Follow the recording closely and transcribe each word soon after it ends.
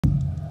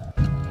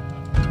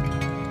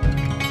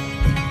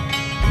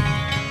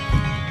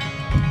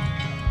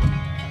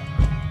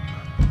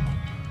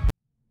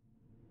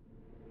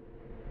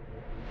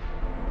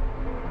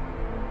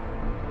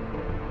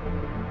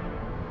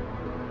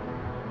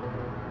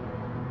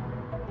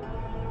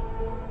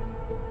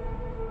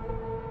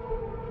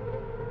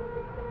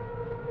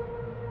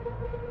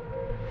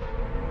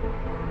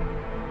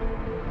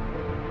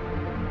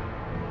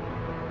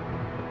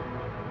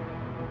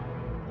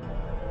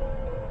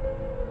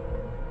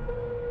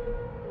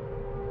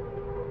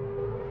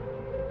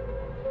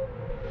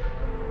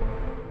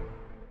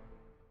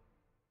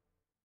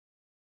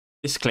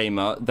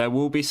Disclaimer, there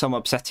will be some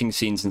upsetting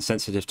scenes and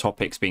sensitive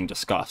topics being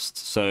discussed,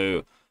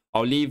 so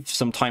I'll leave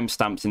some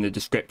timestamps in the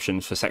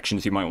description for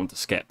sections you might want to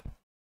skip.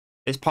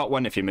 It's part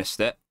 1 if you missed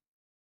it.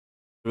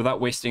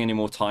 Without wasting any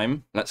more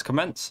time, let's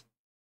commence.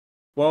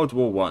 World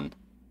War 1.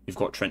 You've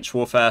got trench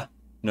warfare,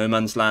 no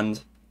man's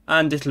land,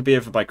 and it'll be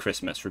over by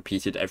Christmas,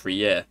 repeated every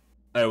year.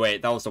 Oh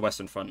wait, that was the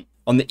Western Front.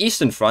 On the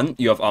Eastern Front,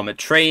 you have armoured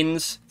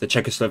trains, the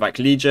Czechoslovak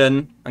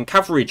Legion, and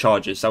cavalry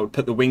charges that would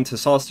put the Winged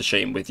Hussars to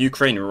shame, with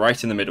Ukraine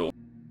right in the middle.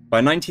 By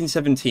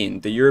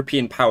 1917, the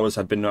European powers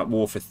had been at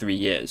war for 3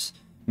 years.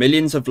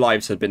 Millions of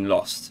lives had been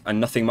lost, and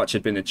nothing much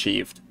had been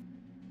achieved.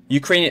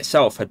 Ukraine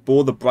itself had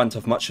bore the brunt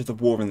of much of the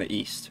war in the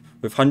east,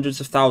 with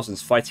hundreds of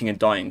thousands fighting and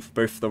dying for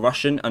both the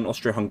Russian and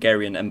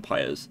Austro-Hungarian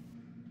empires.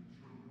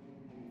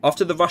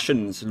 After the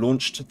Russians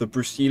launched the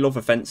Brusilov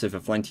offensive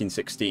of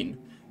 1916,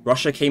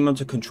 Russia came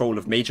under control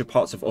of major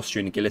parts of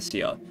Austrian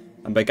Galicia,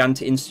 and began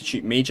to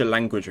institute major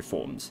language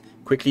reforms,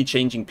 quickly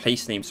changing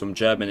place names from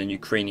German and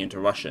Ukrainian to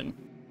Russian.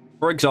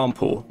 For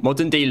example,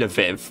 modern-day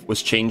Lviv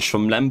was changed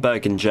from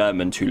Lemberg in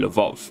German to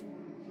Lvov,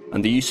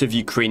 and the use of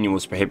Ukrainian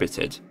was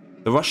prohibited.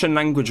 The Russian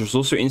language was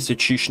also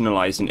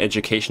institutionalized in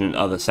education and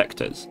other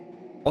sectors.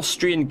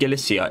 Austrian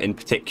Galicia in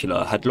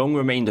particular had long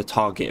remained a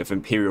target of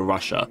Imperial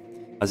Russia,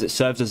 as it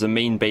served as a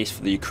main base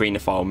for the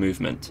Ukrainophile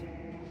movement.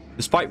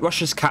 Despite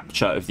Russia's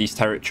capture of these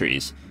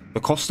territories,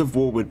 the cost of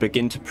war would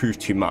begin to prove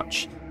too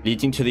much,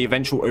 leading to the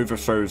eventual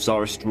overthrow of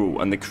Tsarist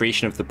rule and the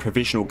creation of the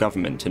Provisional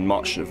Government in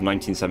March of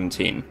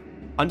 1917.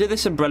 Under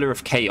this umbrella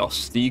of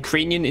chaos, the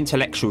Ukrainian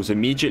intellectuals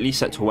immediately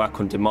set to work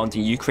on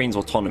demanding Ukraine's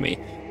autonomy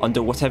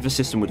under whatever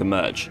system would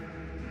emerge.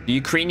 The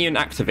Ukrainian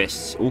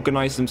activists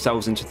organized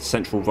themselves into the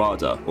Central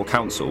Rada, or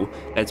Council,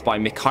 led by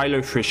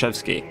Mikhailo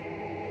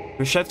Hrushevsky.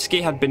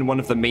 Hrushevsky had been one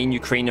of the main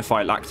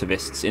Ukrainophile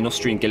activists in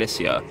Austrian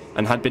Galicia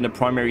and had been a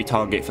primary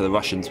target for the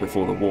Russians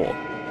before the war.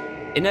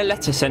 In a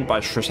letter sent by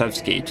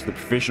Hrushevsky to the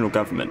Provisional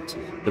Government,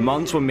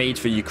 demands were made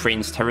for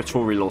Ukraine's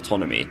territorial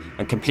autonomy,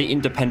 and complete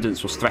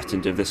independence was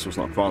threatened if this was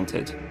not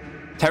granted.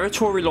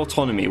 Territorial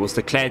autonomy was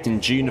declared in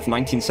June of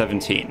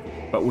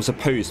 1917, but was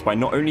opposed by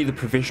not only the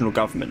Provisional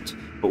Government,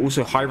 but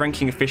also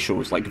high-ranking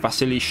officials like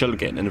Vasily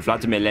Shulgin and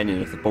Vladimir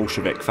Lenin of the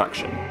Bolshevik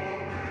faction.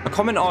 A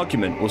common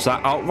argument was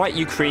that outright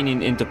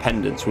Ukrainian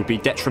independence would be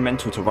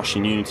detrimental to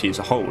Russian unity as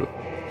a whole.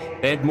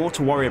 They had more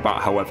to worry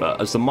about, however,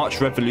 as the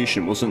March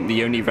Revolution wasn't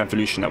the only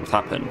revolution that would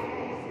happen.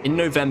 In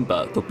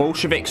November, the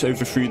Bolsheviks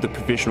overthrew the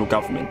Provisional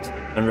Government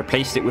and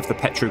replaced it with the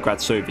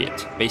Petrograd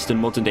Soviet, based in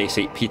modern-day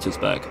St.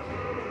 Petersburg.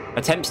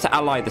 Attempts to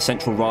ally the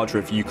Central Rada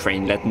of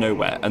Ukraine led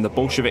nowhere, and the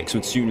Bolsheviks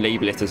would soon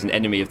label it as an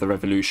enemy of the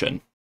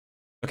revolution.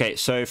 Okay,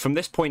 so from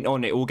this point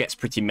on, it all gets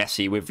pretty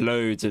messy, with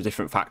loads of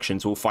different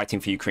factions all fighting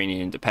for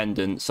Ukrainian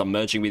independence, some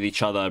merging with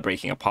each other,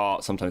 breaking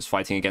apart, sometimes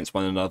fighting against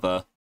one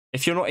another.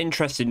 If you're not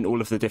interested in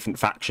all of the different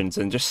factions,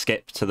 then just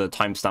skip to the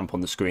timestamp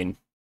on the screen.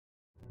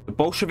 The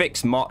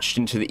Bolsheviks marched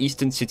into the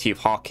eastern city of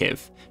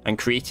Kharkiv and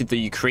created the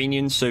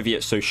Ukrainian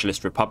Soviet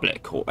Socialist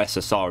Republic, or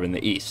SSR, in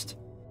the east.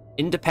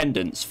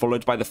 Independence,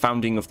 followed by the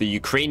founding of the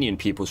Ukrainian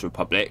People's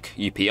Republic,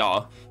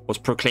 UPR, was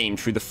proclaimed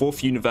through the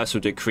Fourth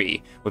Universal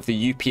Decree, with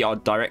the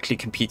UPR directly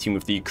competing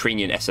with the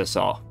Ukrainian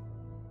SSR.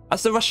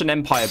 As the Russian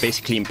Empire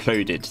basically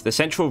imploded, the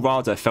Central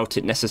Rada felt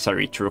it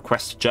necessary to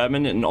request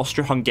German and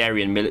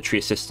Austro-Hungarian military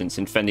assistance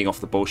in fending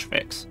off the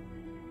Bolsheviks.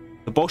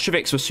 The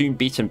Bolsheviks were soon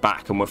beaten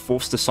back and were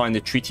forced to sign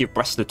the Treaty of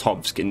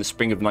Brest-Litovsk in the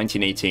spring of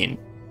 1918.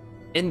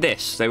 In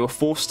this, they were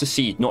forced to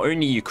cede not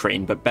only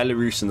Ukraine but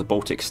Belarus and the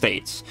Baltic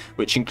states,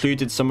 which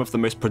included some of the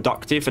most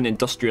productive and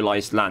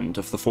industrialized land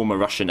of the former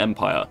Russian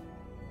Empire.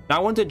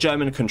 Now under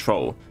German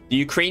control, the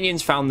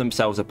Ukrainians found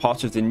themselves a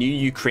part of the new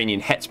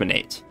Ukrainian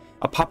Hetmanate,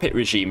 a puppet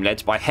regime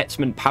led by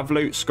Hetman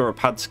Pavlo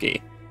Skoropadsky,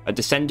 a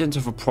descendant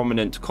of a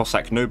prominent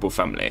Cossack noble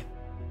family.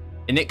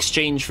 In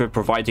exchange for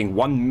providing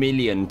 1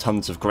 million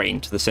tons of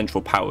grain to the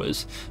Central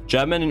Powers,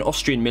 German and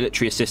Austrian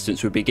military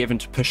assistance would be given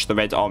to push the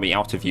Red Army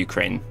out of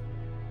Ukraine.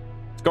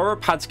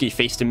 Skoropadsky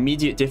faced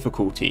immediate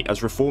difficulty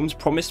as reforms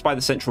promised by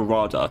the Central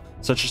Rada,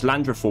 such as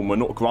land reform, were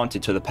not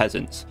granted to the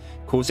peasants,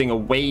 causing a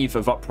wave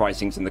of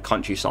uprisings in the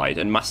countryside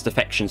and mass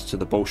defections to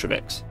the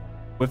Bolsheviks.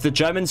 With the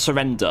German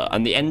surrender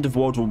and the end of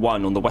World War I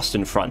on the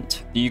Western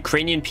Front, the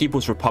Ukrainian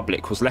People's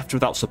Republic was left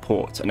without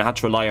support and had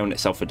to rely on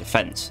itself for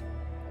defense.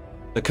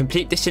 The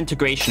complete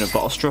disintegration of the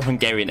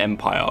Austro-Hungarian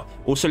Empire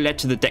also led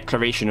to the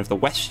declaration of the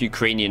West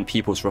Ukrainian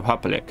People's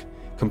Republic,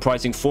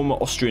 comprising former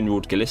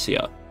Austrian-ruled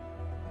Galicia.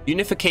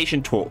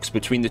 Unification talks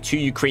between the two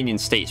Ukrainian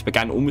states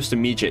began almost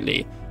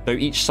immediately, though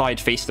each side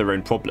faced their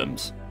own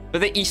problems. For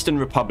the Eastern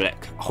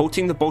Republic,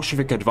 halting the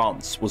Bolshevik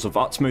advance was of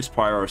utmost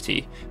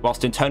priority,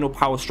 whilst internal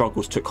power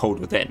struggles took hold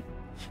within.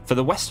 For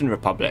the Western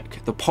Republic,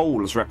 the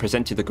Poles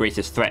represented the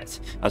greatest threat,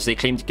 as they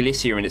claimed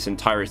Galicia in its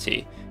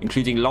entirety,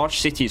 including large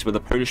cities with a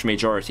Polish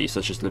majority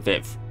such as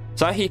Lviv.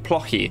 Serhiy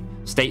Plokhy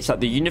states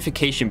that the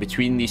unification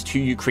between these two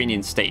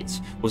Ukrainian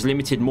states was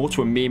limited more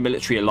to a mere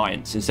military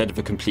alliance instead of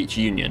a complete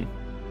union.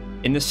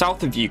 In the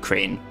south of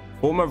Ukraine,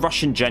 Former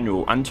Russian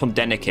general Anton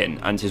Denikin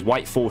and his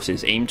white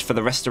forces aimed for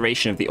the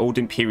restoration of the old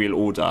imperial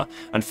order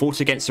and fought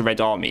against the Red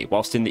Army,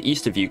 whilst in the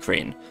east of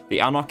Ukraine, the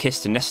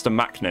anarchist Nestor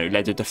Makhno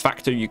led a de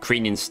facto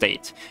Ukrainian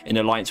state in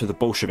alliance with the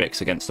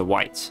Bolsheviks against the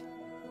Whites.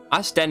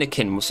 As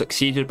Denikin was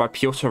succeeded by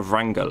Pyotr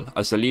Wrangel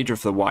as the leader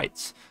of the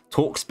Whites,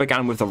 talks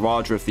began with the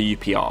Rada of the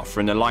UPR for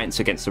an alliance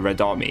against the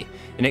Red Army,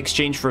 in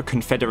exchange for a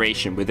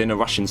confederation within a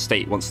Russian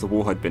state once the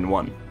war had been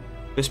won.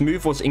 This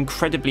move was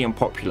incredibly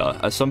unpopular,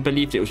 as some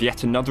believed it was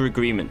yet another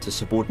agreement to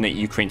subordinate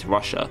Ukraine to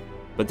Russia,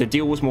 but the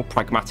deal was more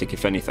pragmatic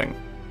if anything.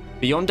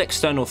 Beyond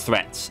external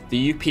threats,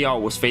 the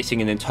UPR was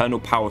facing an internal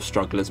power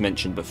struggle as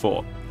mentioned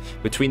before,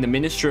 between the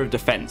Minister of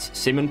Defense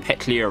Simon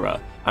Petliura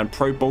and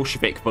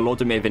pro-Bolshevik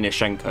Volodymyr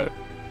Vinnychenko.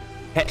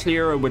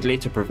 Petliura would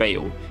later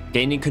prevail,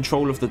 gaining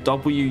control of the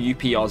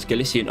WUPR's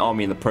Galician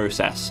army in the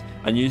process,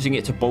 and using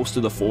it to bolster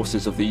the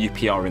forces of the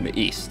UPR in the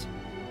east.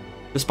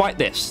 Despite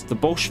this, the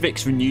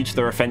Bolsheviks renewed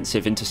their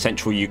offensive into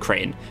central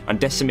Ukraine and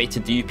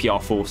decimated the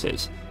UPR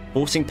forces,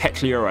 forcing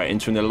Petliura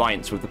into an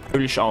alliance with the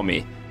Polish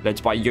army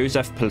led by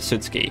Józef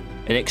Pilsudski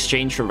in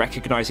exchange for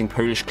recognizing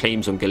Polish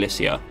claims on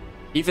Galicia.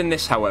 Even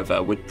this,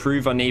 however, would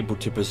prove unable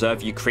to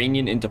preserve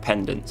Ukrainian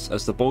independence,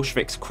 as the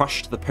Bolsheviks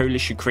crushed the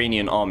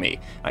Polish-Ukrainian army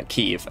at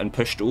Kiev and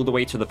pushed all the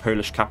way to the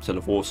Polish capital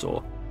of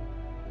Warsaw.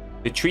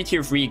 The Treaty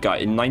of Riga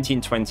in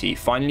 1920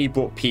 finally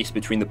brought peace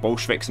between the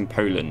Bolsheviks and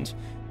Poland,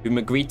 whom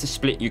agreed to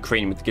split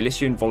Ukraine, with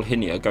Galicia and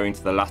Volhynia going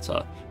to the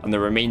latter, and the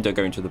remainder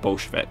going to the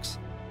Bolsheviks.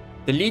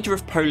 The leader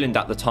of Poland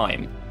at the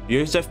time,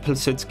 Józef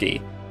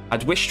Pilsudski,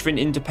 had wished for an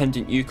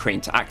independent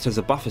Ukraine to act as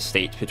a buffer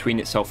state between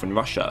itself and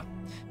Russia,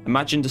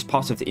 imagined as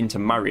part of the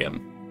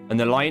Intermarium, an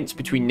alliance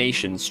between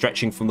nations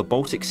stretching from the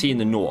Baltic Sea in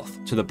the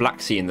north to the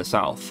Black Sea in the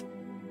south.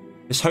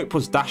 This hope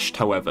was dashed,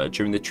 however,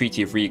 during the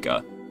Treaty of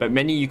Riga, but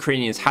many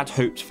Ukrainians had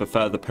hoped for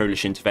further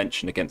Polish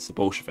intervention against the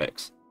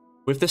Bolsheviks.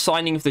 With the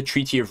signing of the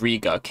Treaty of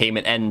Riga came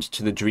an end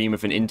to the dream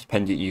of an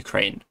independent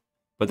Ukraine,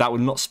 but that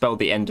would not spell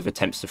the end of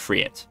attempts to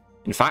free it.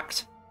 In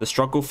fact, the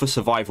struggle for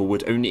survival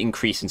would only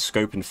increase in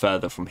scope and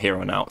further from here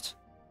on out.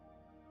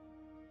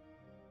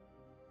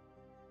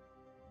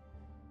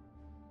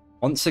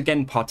 Once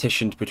again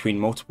partitioned between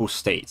multiple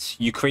states,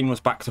 Ukraine was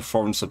back to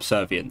foreign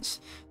subservience,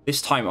 this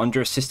time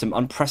under a system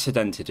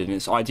unprecedented in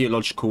its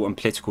ideological and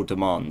political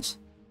demands.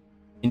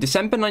 In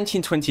December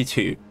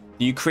 1922,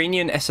 the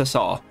Ukrainian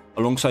SSR,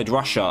 alongside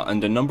Russia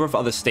and a number of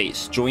other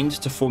states, joined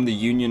to form the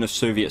Union of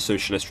Soviet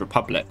Socialist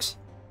Republics.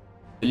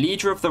 The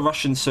leader of the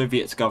Russian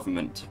Soviet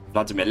government,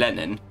 Vladimir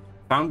Lenin,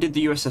 founded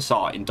the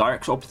USSR in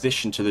direct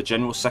opposition to the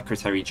General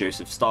Secretary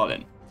Joseph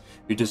Stalin,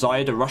 who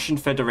desired a Russian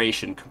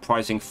federation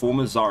comprising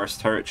former Tsarist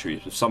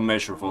territories with some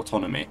measure of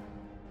autonomy.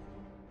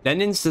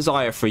 Lenin's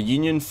desire for a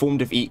union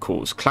formed of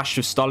equals clashed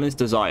with Stalin's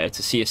desire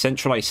to see a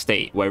centralized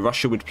state where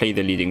Russia would play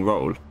the leading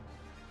role.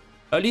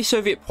 Early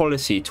Soviet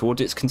policy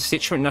towards its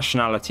constituent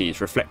nationalities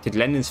reflected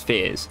Lenin's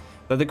fears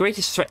that the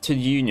greatest threat to the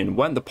Union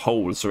weren't the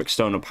Poles or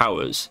external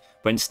powers,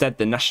 but instead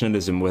the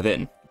nationalism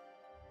within.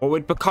 What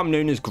would become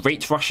known as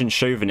Great Russian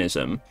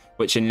Chauvinism,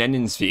 which in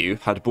Lenin's view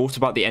had brought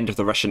about the end of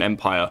the Russian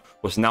Empire,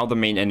 was now the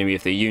main enemy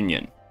of the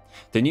Union.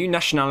 The new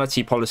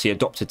nationality policy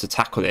adopted to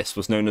tackle this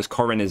was known as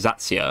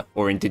Korenizatsiya,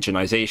 or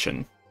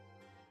indigenization.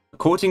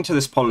 According to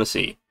this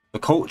policy, the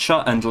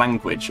culture and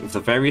language of the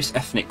various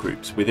ethnic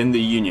groups within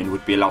the Union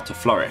would be allowed to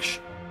flourish,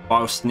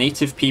 whilst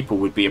native people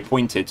would be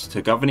appointed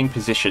to governing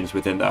positions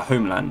within their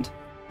homeland.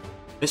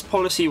 This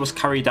policy was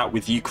carried out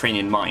with Ukraine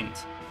in mind,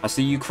 as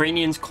the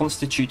Ukrainians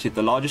constituted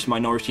the largest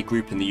minority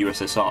group in the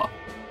USSR.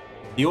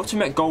 The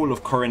ultimate goal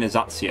of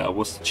Korenizatsiya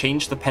was to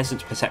change the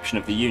peasant perception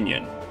of the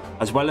Union,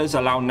 as well as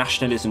allow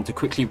nationalism to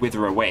quickly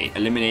wither away,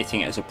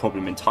 eliminating it as a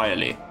problem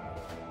entirely.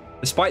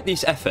 Despite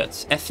these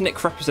efforts,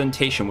 ethnic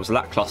representation was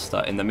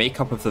lackluster in the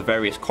makeup of the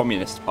various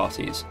communist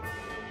parties.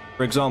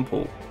 For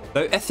example,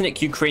 though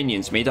ethnic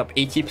Ukrainians made up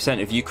 80%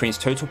 of Ukraine's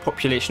total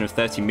population of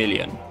 30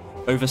 million,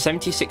 over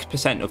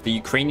 76% of the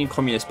Ukrainian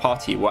Communist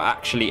Party were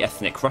actually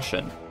ethnic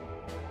Russian.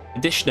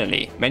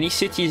 Additionally, many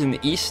cities in the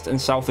east and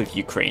south of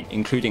Ukraine,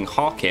 including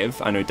Kharkiv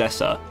and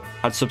Odessa,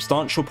 had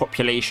substantial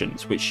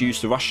populations which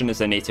used Russian as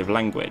their native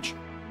language.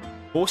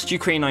 Forced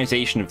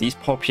Ukrainization of these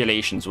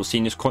populations was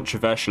seen as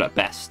controversial at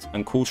best,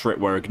 and calls for it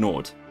were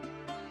ignored.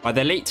 By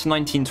the late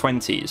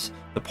 1920s,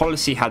 the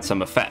policy had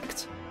some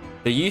effect.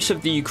 The use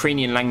of the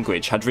Ukrainian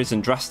language had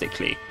risen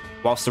drastically,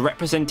 whilst the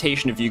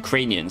representation of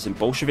Ukrainians in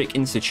Bolshevik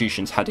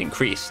institutions had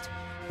increased,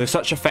 though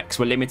such effects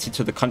were limited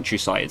to the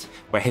countryside,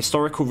 where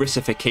historical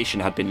Russification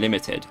had been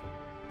limited.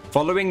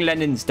 Following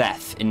Lenin's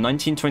death in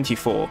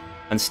 1924,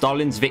 and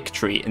Stalin's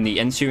victory in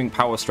the ensuing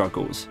power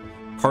struggles,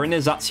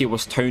 Korenizatsiya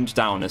was toned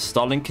down as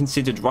Stalin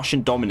considered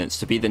Russian dominance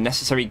to be the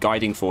necessary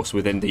guiding force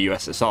within the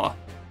USSR.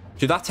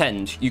 To that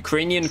end,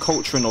 Ukrainian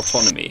culture and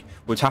autonomy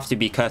would have to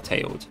be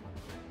curtailed.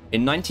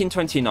 In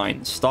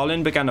 1929,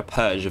 Stalin began a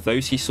purge of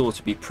those he saw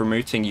to be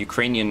promoting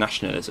Ukrainian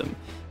nationalism,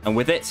 and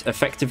with it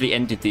effectively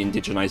ended the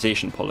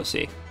indigenization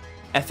policy.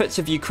 Efforts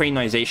of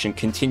Ukrainization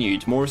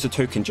continued more as a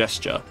token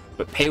gesture,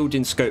 but paled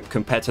in scope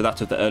compared to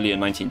that of the earlier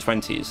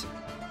 1920s.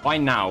 By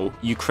now,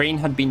 Ukraine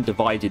had been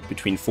divided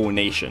between four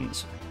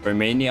nations: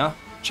 Romania,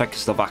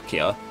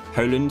 Czechoslovakia,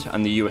 Poland,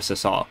 and the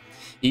USSR,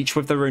 each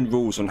with their own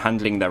rules on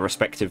handling their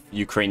respective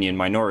Ukrainian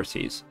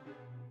minorities.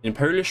 In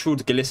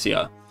Polish-ruled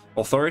Galicia,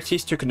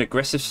 authorities took an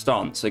aggressive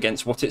stance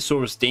against what it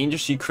saw as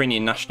dangerous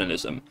Ukrainian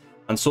nationalism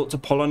and sought to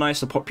Polonize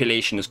the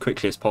population as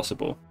quickly as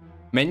possible.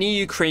 Many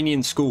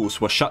Ukrainian schools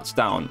were shut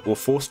down or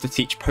forced to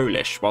teach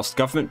Polish, whilst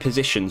government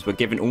positions were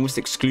given almost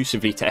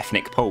exclusively to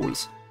ethnic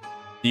Poles.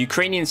 The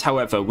Ukrainians,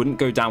 however, wouldn't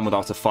go down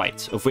without a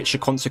fight, of which the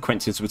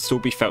consequences would still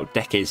be felt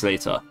decades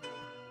later.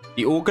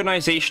 The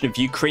Organization of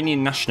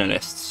Ukrainian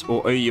Nationalists,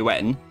 or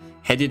OUN,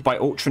 headed by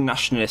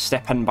ultra-nationalist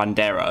Stepan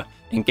Bandera,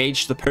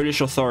 engaged the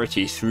Polish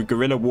authorities through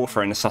guerrilla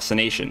warfare and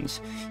assassinations,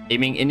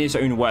 aiming in his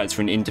own words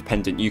for an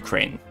independent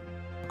Ukraine.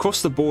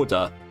 Across the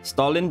border,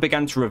 Stalin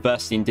began to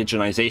reverse the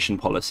indigenization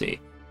policy,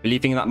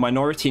 believing that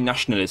minority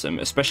nationalism,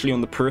 especially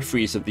on the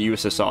peripheries of the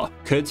USSR,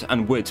 could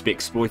and would be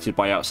exploited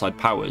by outside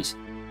powers.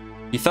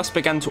 He thus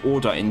began to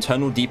order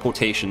internal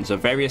deportations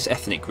of various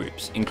ethnic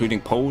groups,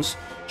 including Poles,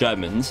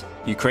 Germans,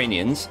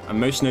 Ukrainians, and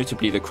most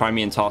notably the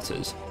Crimean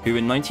Tatars, who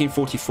in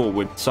 1944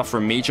 would suffer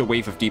a major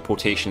wave of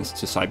deportations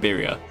to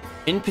Siberia.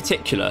 In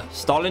particular,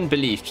 Stalin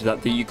believed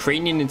that the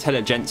Ukrainian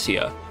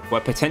intelligentsia were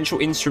potential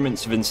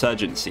instruments of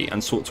insurgency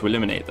and sought to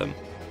eliminate them.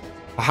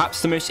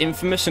 Perhaps the most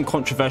infamous and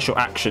controversial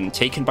action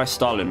taken by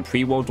Stalin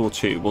pre-World War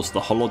II was the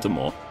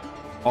Holodomor,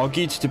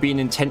 argued to be an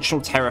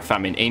intentional terror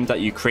famine aimed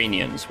at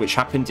Ukrainians, which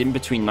happened in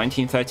between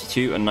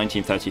 1932 and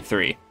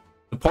 1933.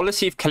 The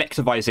policy of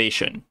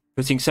collectivization,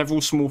 putting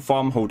several small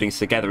farm holdings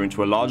together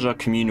into a larger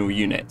communal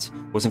unit,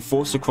 was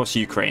enforced across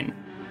Ukraine,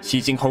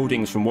 seizing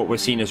holdings from what were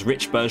seen as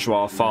rich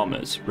bourgeois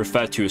farmers,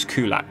 referred to as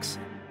kulaks.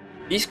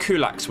 These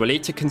kulaks were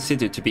later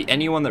considered to be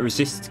anyone that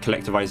resisted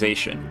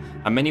collectivization,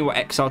 and many were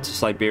exiled to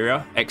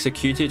Siberia,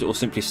 executed, or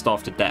simply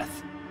starved to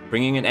death,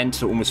 bringing an end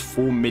to almost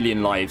 4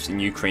 million lives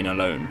in Ukraine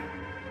alone.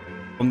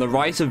 From the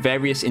rise of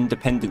various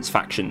independence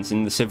factions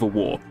in the Civil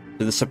War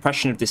to the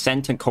suppression of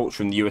dissent and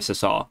culture in the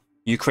USSR,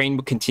 Ukraine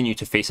would continue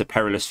to face a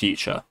perilous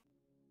future.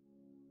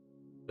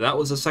 That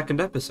was the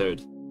second episode.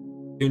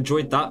 If you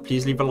enjoyed that,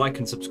 please leave a like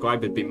and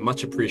subscribe, it'd be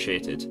much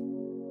appreciated.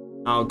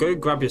 Now go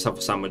grab yourself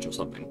a sandwich or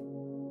something.